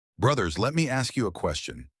Brothers, let me ask you a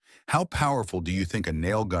question. How powerful do you think a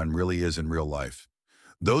nail gun really is in real life?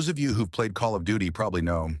 Those of you who've played Call of Duty probably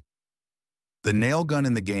know the nail gun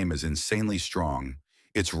in the game is insanely strong.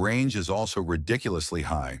 Its range is also ridiculously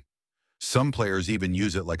high. Some players even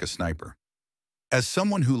use it like a sniper. As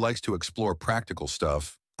someone who likes to explore practical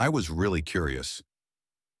stuff, I was really curious.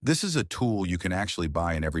 This is a tool you can actually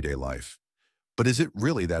buy in everyday life. But is it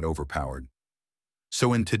really that overpowered?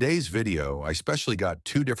 So in today's video, I specially got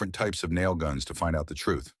two different types of nail guns to find out the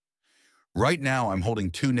truth. Right now, I'm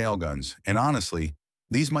holding two nail guns, and honestly,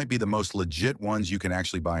 these might be the most legit ones you can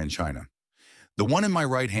actually buy in China. The one in my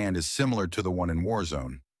right hand is similar to the one in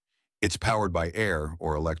Warzone. It's powered by air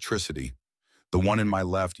or electricity. The one in my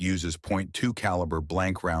left uses .2 caliber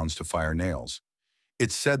blank rounds to fire nails.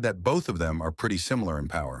 It's said that both of them are pretty similar in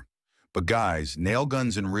power. But guys, nail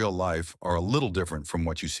guns in real life are a little different from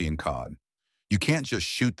what you see in COD. You can't just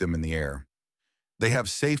shoot them in the air. They have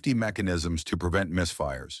safety mechanisms to prevent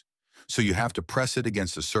misfires, so you have to press it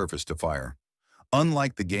against a surface to fire.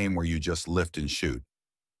 Unlike the game where you just lift and shoot.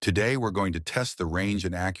 Today, we're going to test the range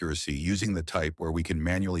and accuracy using the type where we can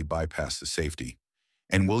manually bypass the safety.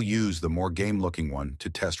 And we'll use the more game-looking one to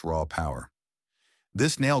test raw power.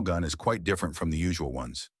 This nail gun is quite different from the usual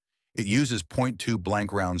ones. It uses .2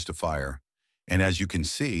 blank rounds to fire, and as you can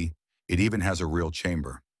see, it even has a real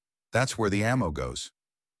chamber. That's where the ammo goes.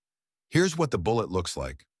 Here's what the bullet looks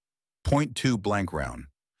like. .2 blank round.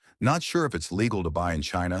 Not sure if it's legal to buy in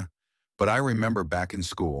China, but I remember back in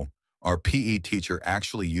school, our PE teacher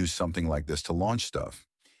actually used something like this to launch stuff.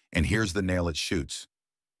 And here's the nail it shoots.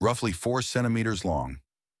 Roughly 4 centimeters long.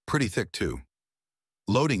 Pretty thick too.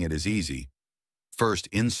 Loading it is easy. First,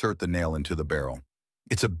 insert the nail into the barrel.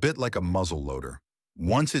 It's a bit like a muzzle loader.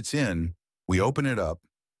 Once it's in, we open it up,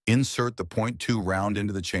 insert the .2 round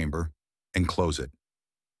into the chamber, and close it.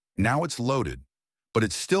 Now it's loaded, but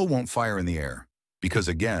it still won't fire in the air, because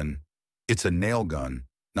again, it's a nail gun,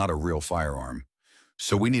 not a real firearm.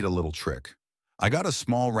 So we need a little trick. I got a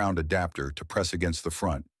small round adapter to press against the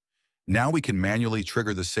front. Now we can manually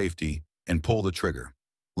trigger the safety and pull the trigger.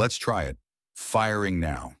 Let's try it. Firing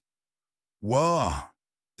now. Whoa,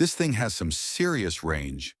 this thing has some serious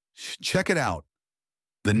range. Check it out.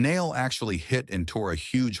 The nail actually hit and tore a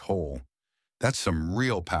huge hole. That's some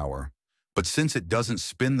real power. But since it doesn't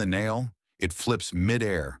spin the nail, it flips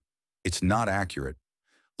mid-air. It's not accurate.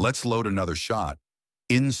 Let's load another shot.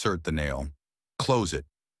 Insert the nail. Close it.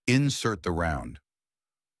 Insert the round.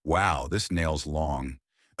 Wow, this nail's long.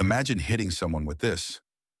 Imagine hitting someone with this.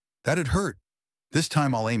 That'd hurt. This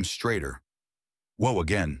time I'll aim straighter. Whoa,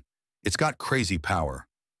 again. It's got crazy power.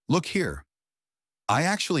 Look here. I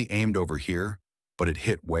actually aimed over here, but it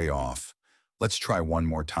hit way off. Let's try one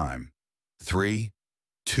more time. 3,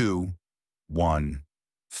 2, 1.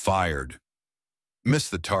 Fired.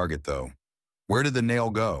 Missed the target though. Where did the nail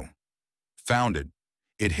go? Found it.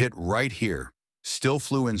 It hit right here. Still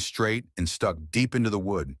flew in straight and stuck deep into the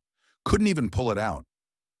wood. Couldn't even pull it out.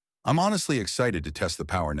 I'm honestly excited to test the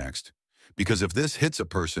power next. Because if this hits a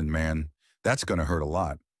person, man, that's gonna hurt a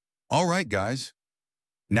lot. All right, guys.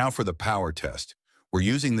 Now for the power test. We're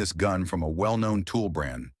using this gun from a well-known tool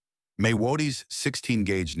brand, Milwaukee's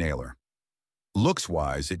 16-gauge nailer.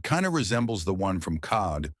 Looks-wise, it kind of resembles the one from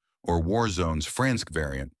COD or Warzone's Fransk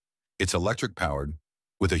variant. It's electric-powered,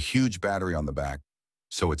 with a huge battery on the back,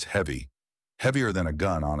 so it's heavy. Heavier than a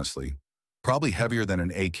gun, honestly. Probably heavier than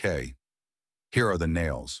an AK. Here are the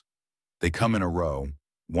nails. They come in a row.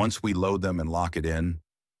 Once we load them and lock it in,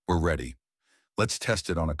 we're ready. Let's test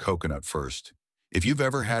it on a coconut first. If you've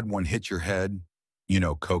ever had one hit your head, you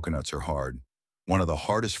know coconuts are hard. One of the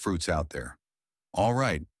hardest fruits out there. All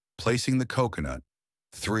right, placing the coconut.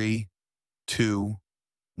 3, 2,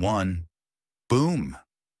 1. Boom!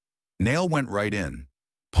 Nail went right in.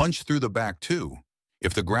 Punched through the back too.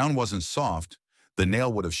 If the ground wasn't soft, the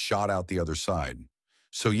nail would have shot out the other side.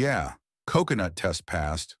 So yeah, coconut test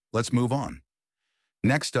passed. Let's move on.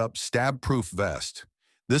 Next up, stab-proof vest.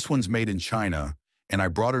 This one's made in China, and I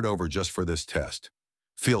brought it over just for this test.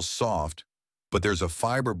 Feels soft, but there's a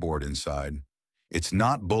fiber board inside. It's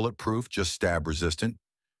not bulletproof, just stab resistant.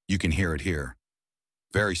 You can hear it here.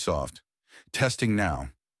 Very soft. Testing now.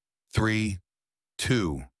 3,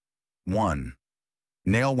 2, 1.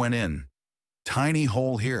 Nail went in. Tiny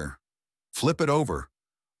hole here. Flip it over.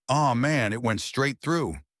 Aw man, it went straight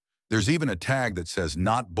through. There's even a tag that says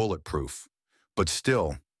not bulletproof. But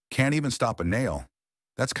still, can't even stop a nail.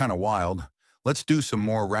 That's kind of wild. Let's do some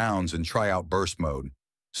more rounds and try out burst mode.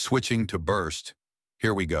 Switching to burst.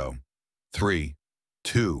 Here we go. 3,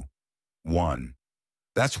 2, 1.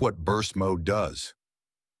 That's what burst mode does.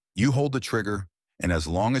 You hold the trigger, and as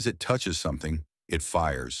long as it touches something, it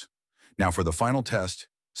fires. Now for the final test,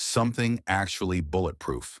 something actually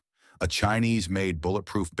bulletproof. A Chinese-made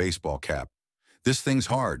bulletproof baseball cap. This thing's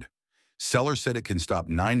hard. Seller said it can stop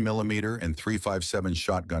 9mm and .357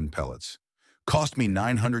 shotgun pellets. Cost me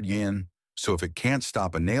 900 yen, so if it can't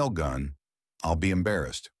stop a nail gun, I'll be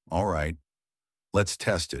embarrassed. All right, let's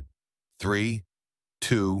test it. 3,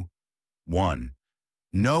 2, 1.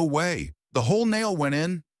 No way, the whole nail went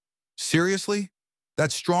in. Seriously?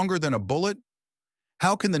 That's stronger than a bullet?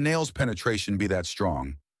 How can the nail's penetration be that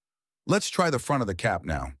strong? Let's try the front of the cap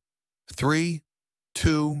now. 3,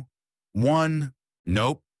 2, 1.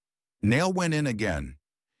 Nope. Nail went in again.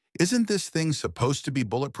 Isn't this thing supposed to be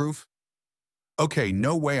bulletproof? Okay,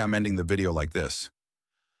 no way I'm ending the video like this.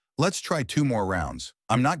 Let's try 2 more rounds.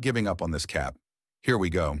 I'm not giving up on this cap. Here we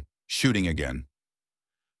go. Shooting again.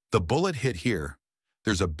 The bullet hit here.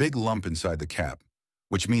 There's a big lump inside the cap,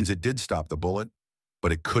 which means it did stop the bullet,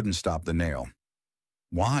 but it couldn't stop the nail.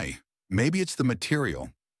 Why? Maybe it's the material.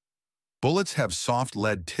 Bullets have soft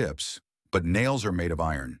lead tips, but nails are made of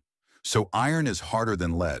iron. So iron is harder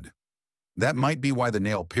than lead. That might be why the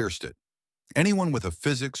nail pierced it. Anyone with a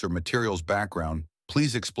physics or materials background,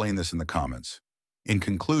 please explain this in the comments. In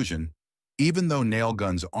conclusion, even though nail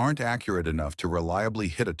guns aren't accurate enough to reliably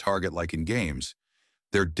hit a target like in games,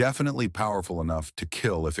 they're definitely powerful enough to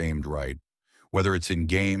kill if aimed right. Whether it's in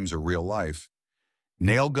games or real life,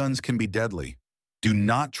 nail guns can be deadly. Do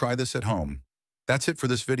not try this at home. That's it for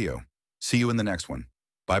this video. See you in the next one.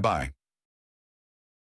 Bye-bye.